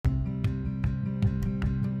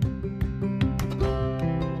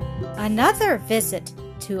Another visit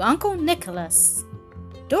to Uncle Nicholas,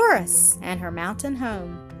 Doris and her mountain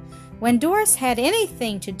home. When Doris had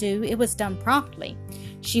anything to do, it was done promptly.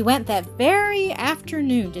 She went that very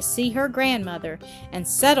afternoon to see her grandmother and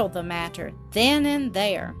settle the matter then and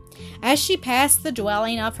there. As she passed the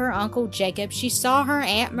dwelling of her Uncle Jacob, she saw her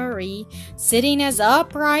Aunt Marie sitting as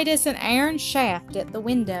upright as an iron shaft at the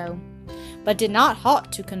window, but did not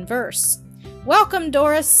halt to converse. "Welcome,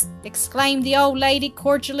 Doris!" exclaimed the old lady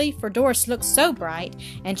cordially, for Doris looked so bright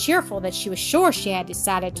and cheerful that she was sure she had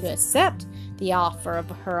decided to accept the offer of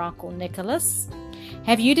her Uncle Nicholas.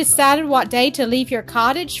 "Have you decided what day to leave your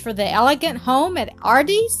cottage for the elegant home at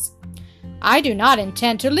Ardres?" "I do not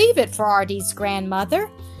intend to leave it for Ardres,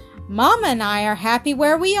 grandmother. Mamma and I are happy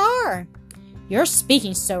where we are." "Your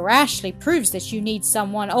speaking so rashly proves that you need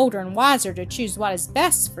someone older and wiser to choose what is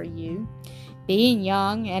best for you. Being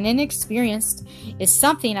young and inexperienced is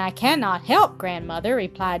something I cannot help, grandmother,"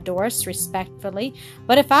 replied Doris respectfully.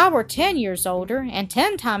 "But if I were 10 years older and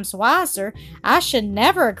 10 times wiser, I should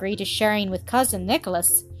never agree to sharing with Cousin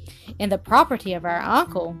Nicholas in the property of our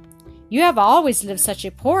uncle. You have always lived such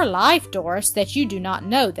a poor life, Doris, that you do not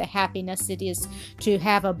know the happiness it is to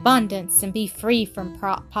have abundance and be free from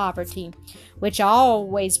poverty, which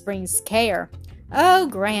always brings care." "Oh,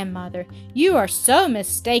 grandmother, you are so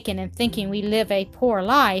mistaken in thinking we live a poor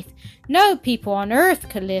life. No people on earth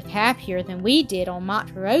could live happier than we did on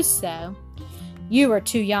Monte Rosso." "You are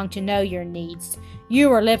too young to know your needs. You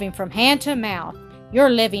were living from hand to mouth. Your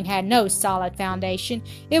living had no solid foundation.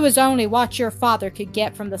 It was only what your father could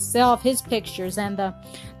get from the sale of his pictures and the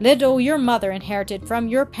little your mother inherited from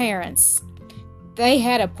your parents. They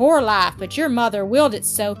had a poor life, but your mother willed it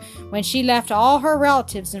so when she left all her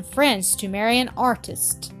relatives and friends to marry an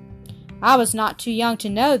artist. I was not too young to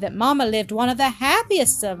know that Mamma lived one of the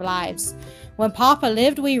happiest of lives. When Papa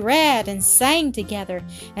lived, we read and sang together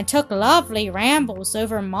and took lovely rambles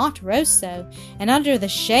over Monte Rosso, and under the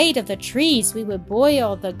shade of the trees we would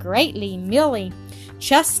boil the greatly mealy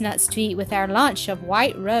chestnuts to eat with our lunch of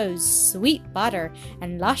white rose, sweet butter,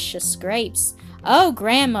 and luscious grapes. Oh,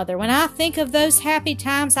 grandmother, when I think of those happy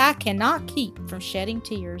times, I cannot keep from shedding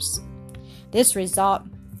tears." This result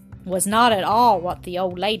was not at all what the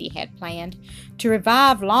old lady had planned. To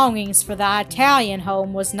revive longings for the Italian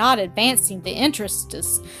home was not advancing the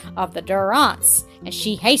interests of the Durants, and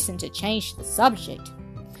she hastened to change the subject.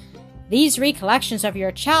 "These recollections of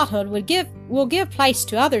your childhood will give place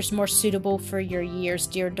to others more suitable for your years,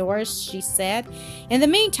 dear Doris," she said. "In the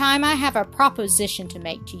meantime, I have a proposition to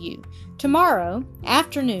make to you. Tomorrow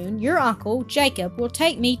afternoon, your Uncle Jacob will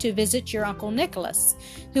take me to visit your Uncle Nicholas,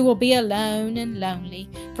 who will be alone and lonely,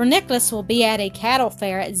 for Nicholas will be at a cattle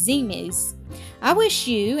fair at Zimis. I wish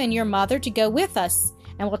you and your mother to go with us,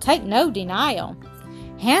 and will take no denial.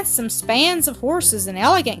 Handsome spans of horses and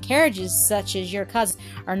elegant carriages such as your cousin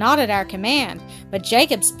are not at our command, but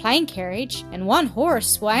Jacob's plain carriage and one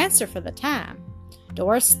horse will answer for the time."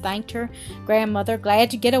 Doris thanked her grandmother, glad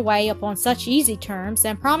to get away upon such easy terms,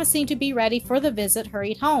 and promising to be ready for the visit,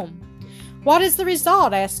 hurried home. "What is the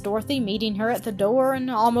result?" asked Dorothy, meeting her at the door and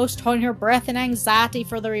almost holding her breath in anxiety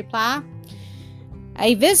for the reply.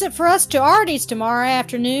 "A visit for us to Ardres tomorrow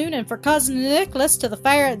afternoon, and for Cousin Nicholas to the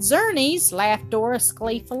fair at Zernes," laughed Doris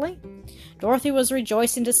gleefully. Dorothy was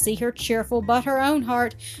rejoicing to see her cheerful, but her own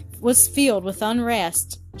heart was filled with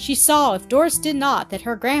unrest. She saw, if Doris did not, that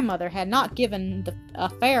her grandmother had not given the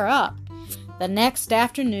affair up. The next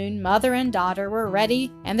afternoon, mother and daughter were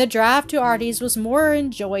ready, and the drive to Ardres was more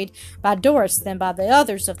enjoyed by Doris than by the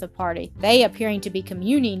others of the party, they appearing to be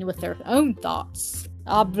communing with their own thoughts,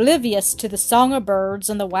 oblivious to the song of birds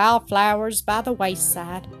and the wild flowers by the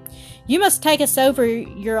wayside. "You must take us over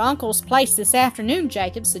your uncle's place this afternoon,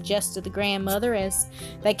 Jacob," suggested the grandmother as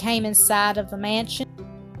they came in sight of the mansion.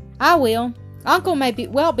 "I will. Uncle may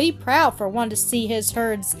well be proud for one to see his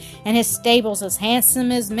herds and his stables as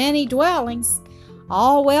handsome as many dwellings.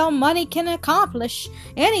 All well, money can accomplish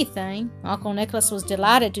anything." Uncle Nicholas was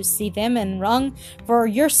delighted to see them and rung for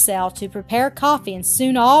Ursel to prepare coffee, and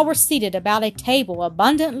soon all were seated about a table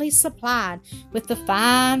abundantly supplied with the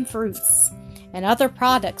fine fruits and other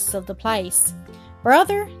products of the place.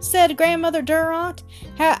 "Brother," said Grandmother Durant,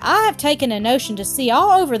 "I have taken a notion to see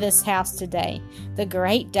all over this house today. The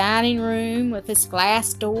great dining room with its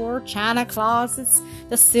glass door, china closets,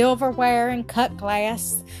 the silverware and cut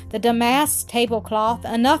glass, the damask tablecloth,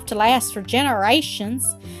 enough to last for generations.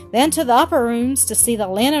 Then to the upper rooms to see the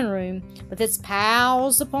linen room, with its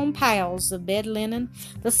piles upon piles of bed linen,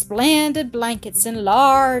 the splendid blankets and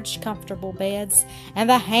large comfortable beds, and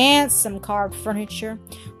the handsome carved furniture.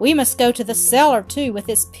 We must go to the cellar too, with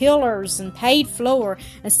its pillars and paved floor,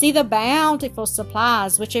 and see the bountiful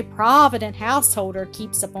supplies which a provident householder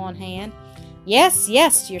keeps upon hand. Yes,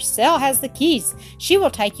 yes, your cell has the keys. She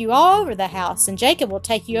will take you all over the house, and Jacob will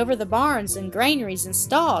take you over the barns and granaries and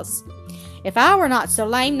stalls. If I were not so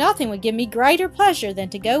lame, nothing would give me greater pleasure than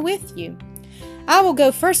to go with you. I will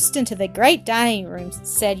go first into the great dining room,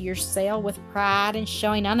 said Ursel with pride, and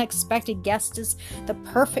showing unexpected guests the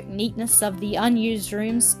perfect neatness of the unused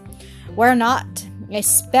rooms, where not a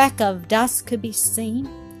speck of dust could be seen.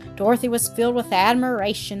 Dorothy was filled with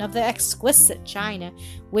admiration of the exquisite china,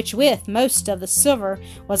 which with most of the silver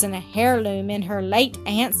was an heirloom in her late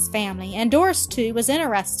aunt's family, and Doris, too, was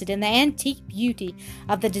interested in the antique beauty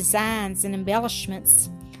of the designs and embellishments.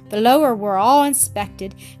 The lower were all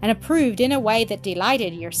inspected and approved in a way that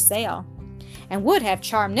delighted Ursel, and would have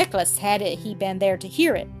charmed Nicholas had he been there to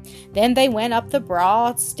hear it. Then they went up the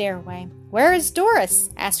broad stairway. "Where is Doris?"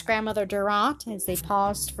 asked Grandmother Durant, as they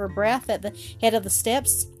paused for breath at the head of the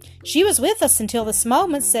steps. "She was with us until this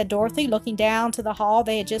moment," said Dorothy, looking down to the hall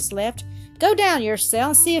they had just left. "Go down, Ursel,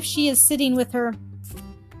 and see if she is sitting with her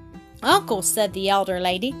uncle," said the elder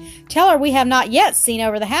lady. "Tell her we have not yet seen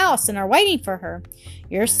over the house and are waiting for her."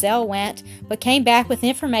 Ursel went, but came back with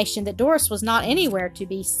information that Doris was not anywhere to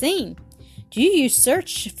be seen. "Do you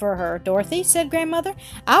search for her, Dorothy?" said Grandmother.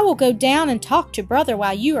 "I will go down and talk to Brother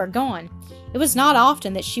while you are gone." It was not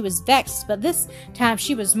often that she was vexed, but this time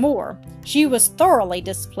she was more. She was thoroughly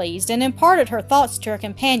displeased, and imparted her thoughts to her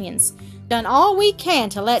companions. "Done all we can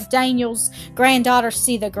to let Daniel's granddaughter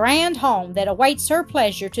see the grand home that awaits her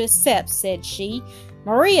pleasure to accept," said she.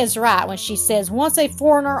 "Maria's right when she says once a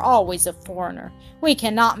foreigner, always a foreigner. We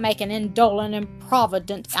cannot make an indolent,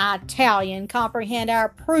 improvident Italian comprehend our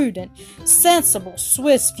prudent, sensible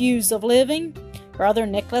Swiss views of living. Brother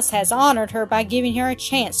Nicholas has honored her by giving her a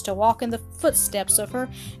chance to walk in the footsteps of her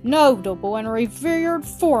notable and revered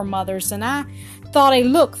foremothers, and I thought a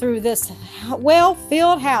look through this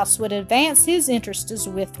well-filled house would advance his interests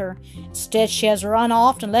with her. Instead, she has run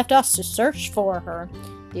off and left us to search for her."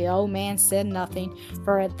 The old man said nothing,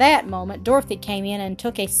 for at that moment Dorothy came in and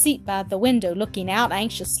took a seat by the window, looking out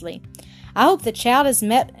anxiously. "I hope the child has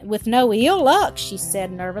met with no ill luck," she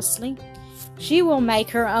said nervously. "She will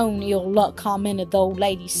make her own ill luck," commented the old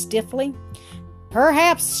lady stiffly.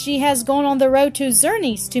 "Perhaps she has gone on the road to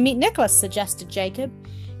Zernes to meet Nicholas," suggested Jacob.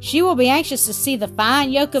 "She will be anxious to see the fine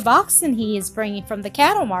yoke of oxen he is bringing from the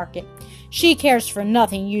cattle market. She cares for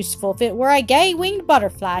nothing useful. If it were a gay-winged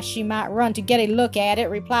butterfly, she might run to get a look at it,"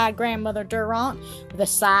 replied Grandmother Durant, with a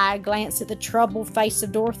side glance at the troubled face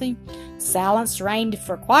of Dorothy. Silence reigned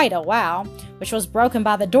for quite a while, which was broken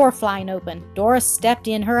by the door flying open. Doris stepped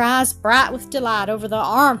in, her eyes bright with delight over the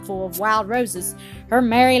armful of wild roses, her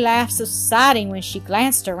merry laugh subsiding when she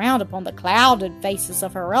glanced around upon the clouded faces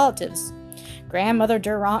of her relatives. Grandmother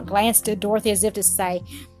Durant glanced at Dorothy as if to say,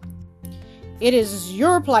 "It is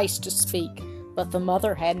your place to speak," but the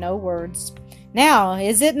mother had no words. "Now,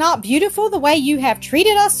 is it not beautiful the way you have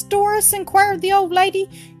treated us, Doris?" inquired the old lady.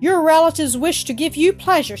 "Your relatives wished to give you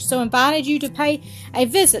pleasure, so invited you to pay a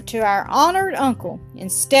visit to our honored uncle.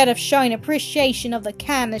 Instead of showing appreciation of the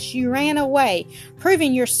kindness, you ran away,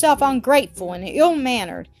 proving yourself ungrateful and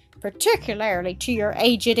ill-mannered. Particularly to your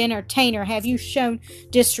aged entertainer have you shown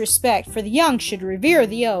disrespect, for the young should revere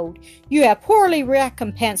the old. You have poorly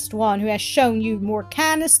recompensed one who has shown you more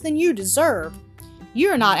kindness than you deserve."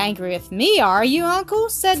 "You are not angry with me, are you, uncle?"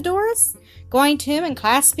 said Doris, going to him and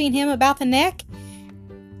clasping him about the neck.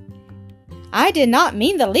 "I did not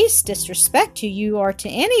mean the least disrespect to you or to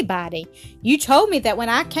anybody. You told me that when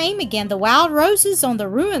I came again the wild roses on the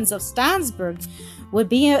ruins of Steinsburg would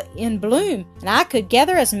be in bloom, and I could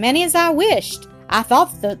gather as many as I wished. I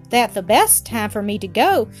thought that the best time for me to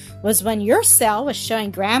go was when Ursel was showing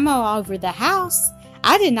Grandma over the house.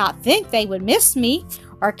 I did not think they would miss me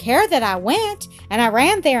or care that I went, and I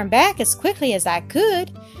ran there and back as quickly as I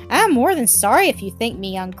could. I am more than sorry if you think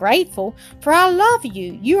me ungrateful, for I love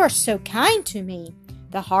you. You are so kind to me."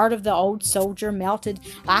 The heart of the old soldier melted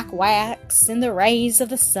like wax in the rays of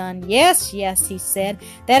the sun. "Yes, yes," he said,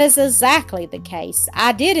 "that is exactly the case.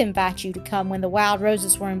 I did invite you to come when the wild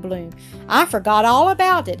roses were in bloom. I forgot all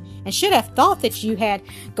about it, and should have thought that you had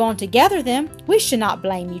gone to gather them. We should not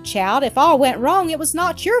blame you, child. If all went wrong, it was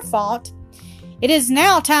not your fault." "It is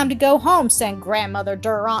now time to go home," said Grandmother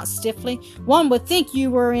Durant stiffly. "One would think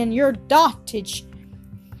you were in your dotage,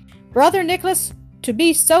 Brother Nicholas, to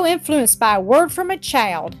be so influenced by a word from a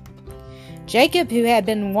child." Jacob, who had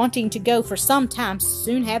been wanting to go for some time,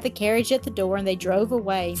 soon had the carriage at the door, and they drove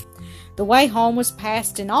away. The way home was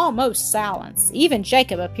passed in almost silence. Even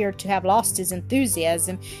Jacob appeared to have lost his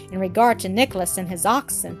enthusiasm in regard to Nicholas and his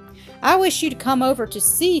oxen. "I wish you to come over to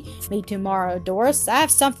see me tomorrow, Doris. I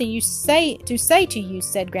have something to say to you,"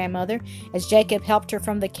 said Grandmother, as Jacob helped her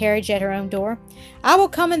from the carriage at her own door. "I will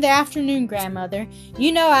come in the afternoon, Grandmother.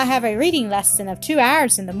 You know I have a reading lesson of 2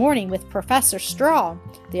 hours in the morning with Professor Straw."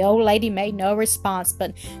 The old lady made no response,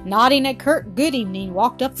 but nodding a curt good evening,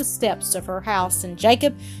 walked up the steps of her house, and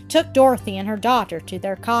Jacob took Dorothy and her daughter to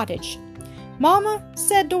their cottage. "Mamma,"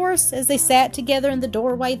 said Doris, as they sat together in the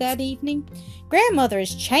doorway that evening, "Grandmother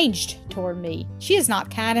is changed toward me. She is not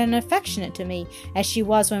kind and affectionate to me as she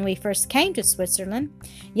was when we first came to Switzerland.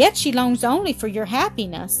 Yet she longs only for your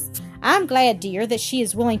happiness. I am glad, dear, that she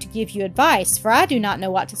is willing to give you advice, for I do not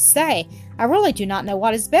know what to say. I really do not know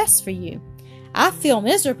what is best for you. I feel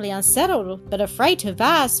miserably unsettled, but afraid to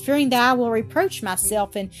advise, fearing that I will reproach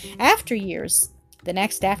myself in after years." The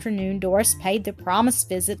next afternoon Doris paid the promised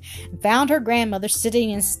visit and found her grandmother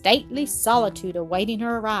sitting in stately solitude awaiting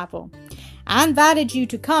her arrival. "I invited you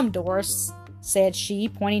to come, Doris," said she,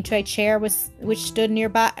 pointing to a chair which stood near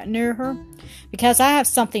her, "because I have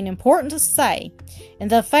something important to say. In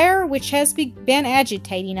the affair which has been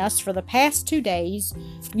agitating us for the past 2 days,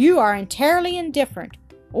 you are entirely indifferent,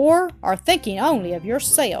 or are thinking only of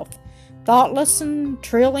yourself. Thoughtless and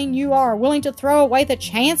trilling, you are willing to throw away the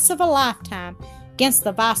chance of a lifetime against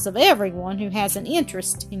the advice of everyone who has an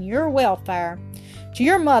interest in your welfare. To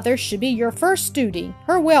your mother should be your first duty,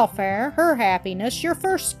 her welfare, her happiness, your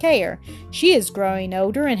first care. She is growing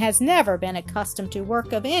older and has never been accustomed to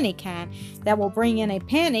work of any kind that will bring in a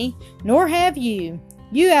penny, nor have you.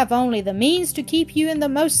 You have only the means to keep you in the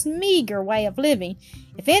most meager way of living.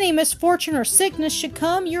 If any misfortune or sickness should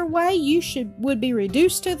come your way, you would be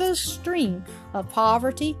reduced to the extreme of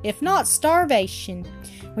poverty, if not starvation.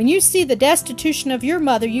 When you see the destitution of your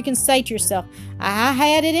mother, you can say to yourself, I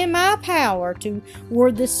had it in my power to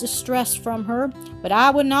ward this distress from her, but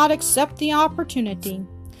I would not accept the opportunity.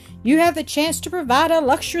 You have the chance to provide a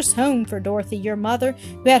luxurious home for Dorothy, your mother,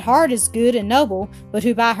 who at heart is good and noble, but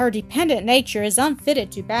who by her dependent nature is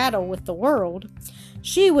unfitted to battle with the world.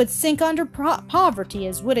 She would sink under poverty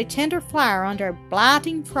as would a tender flower under a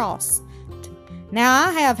blighting frost. Now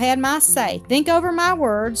I have had my say. Think over my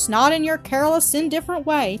words, not in your careless, indifferent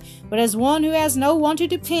way, but as one who has no one to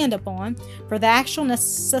depend upon for the actual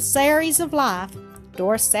necessaries of life."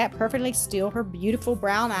 Doris sat perfectly still, her beautiful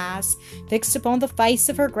brown eyes fixed upon the face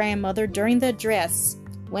of her grandmother during the address.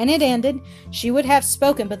 When it ended, she would have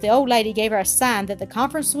spoken, but the old lady gave her a sign that the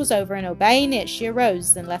conference was over, and obeying it, she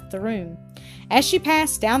arose and left the room. As she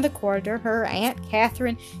passed down the corridor, her Aunt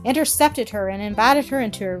Catherine intercepted her and invited her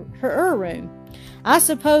into her room. "I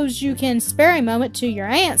suppose you can spare a moment to your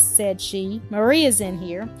aunt's," said she. "Maria's in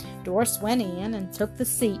here." Doris went in and took the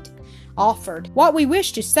seat offered. "What we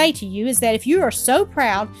wish to say to you is that if you are so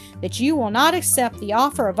proud that you will not accept the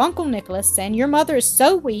offer of Uncle Nicholas, and your mother is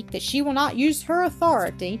so weak that she will not use her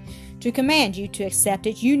authority to command you to accept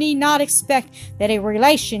it, you need not expect that a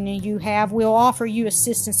relation you have will offer you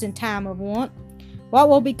assistance in time of want. What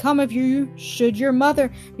will become of you should your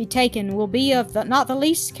mother be taken will be of not the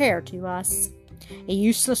least care to us." "A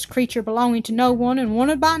useless creature belonging to no one and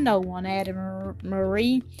wanted by no one," added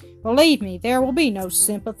Marie. "Believe me, there will be no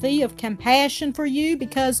sympathy of compassion for you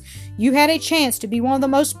because you had a chance to be one of the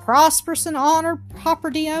most prosperous and honored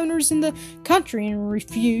property owners in the country and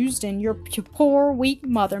refused, and your poor, weak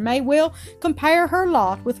mother may well compare her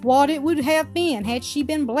lot with what it would have been had she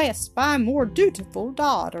been blessed by a more dutiful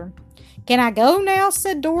daughter." "Can I go now?"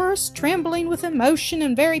 said Doris, trembling with emotion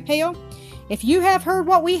and very pale. "If you have heard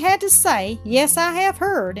what we had to say." "Yes, I have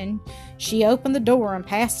heard," and she opened the door and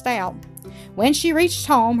passed out. When she reached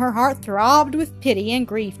home, her heart throbbed with pity and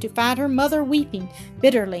grief to find her mother weeping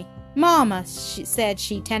bitterly. "Mamma," said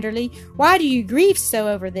she tenderly, "why do you grieve so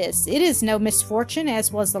over this? It is no misfortune,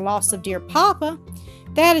 as was the loss of dear Papa."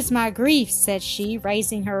 "That is my grief," said she,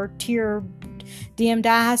 raising her tear-dimmed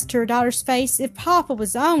eyes to her daughter's face. "If Papa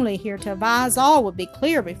was only here to advise, all would be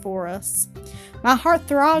clear before us. My heart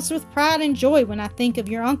throbs with pride and joy when I think of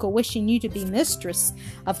your uncle wishing you to be mistress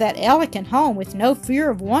of that elegant home with no fear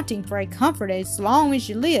of wanting for a comfort as long as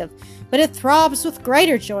you live. But it throbs with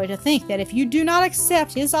greater joy to think that if you do not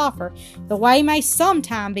accept his offer, the way may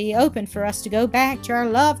sometime be opened for us to go back to our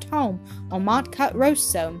loved home on Monte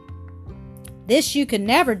Rosso. This you could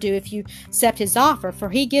never do if you accept his offer, for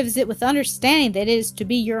he gives it with understanding that it is to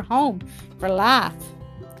be your home for life.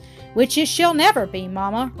 Which it shall never be,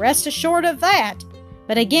 Mamma. Rest assured of that.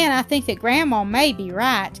 But again, I think that Grandma may be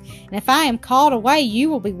right, and if I am called away, you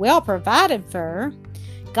will be well provided for.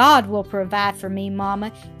 God will provide for me,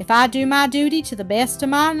 Mama, if I do my duty to the best of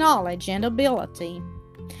my knowledge and ability.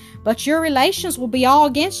 But your relations will be all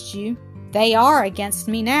against you. They are against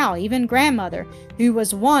me now, even grandmother, who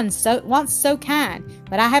was once so kind,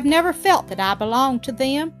 but I have never felt that I belong to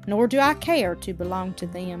them, nor do I care to belong to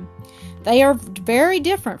them. They are very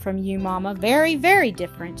different from you, Mama, very, very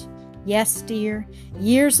different. Yes, dear,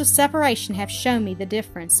 years of separation have shown me the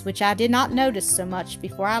difference, which I did not notice so much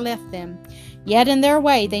before I left them. Yet in their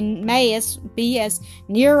way they may be as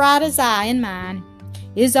near right as I in mine.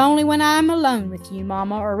 It is only when I am alone with you,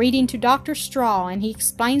 Mama, or reading to Dr. Straw, and he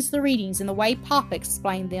explains the readings in the way Papa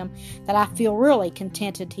explained them, that I feel really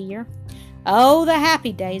contented here. Oh, the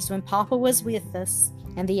happy days when Papa was with us,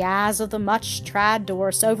 and the eyes of the much-tried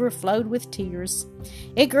Doris overflowed with tears.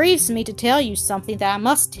 It grieves me to tell you something that I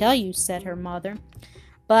must tell you, said her mother.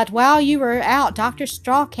 But while you were out, Dr.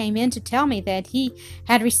 Straw came in to tell me that he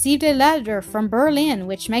had received a letter from Berlin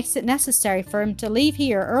which makes it necessary for him to leave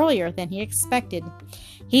here earlier than he expected.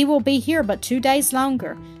 He will be here but 2 days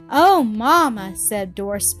longer. Oh, Mama, said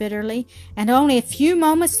Doris bitterly, and only a few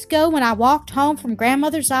moments ago when I walked home from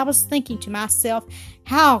grandmother's I was thinking to myself,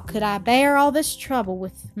 how could I bear all this trouble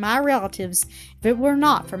with my relatives if it were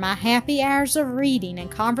not for my happy hours of reading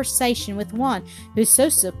and conversation with one who is so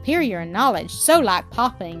superior in knowledge, so like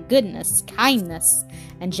Papa in goodness, kindness,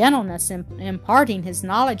 and gentleness in imparting his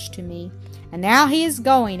knowledge to me. And now he is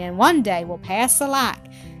going, and one day will pass alike,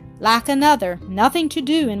 like another, nothing to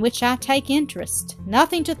do in which I take interest,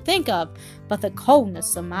 nothing to think of but the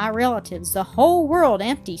coldness of my relatives, the whole world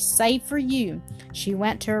empty save for you. She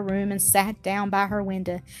went to her room and sat down by her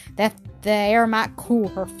window, that the air might cool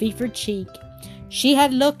her fevered cheek. She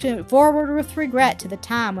had looked forward with regret to the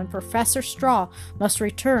time when Professor Straw must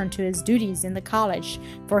return to his duties in the college,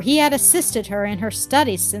 for he had assisted her in her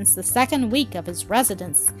studies since the 2nd week of his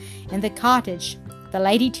residence in the cottage, the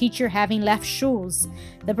lady teacher having left Schulz.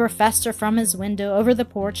 The professor from his window over the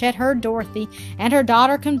porch had heard Dorothy and her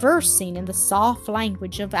daughter conversing in the soft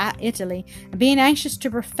language of Italy, and being anxious to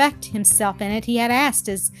perfect himself in it, he had asked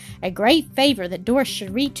as a great favor that Doris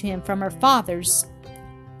should read to him from her father's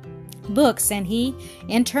books, and he,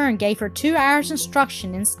 in turn, gave her 2 hours'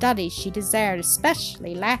 instruction in studies she desired,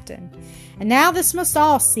 especially Latin. And now this must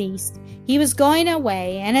all cease. He was going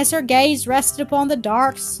away, and as her gaze rested upon the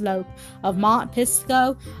dark slope of Monte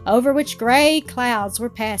Pisco, over which gray clouds were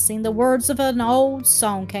passing, the words of an old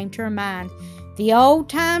song came to her mind. The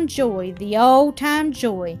old-time joy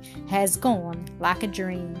has gone like a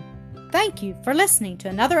dream. Thank you for listening to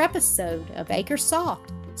another episode of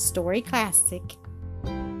Acresoft Story Classic.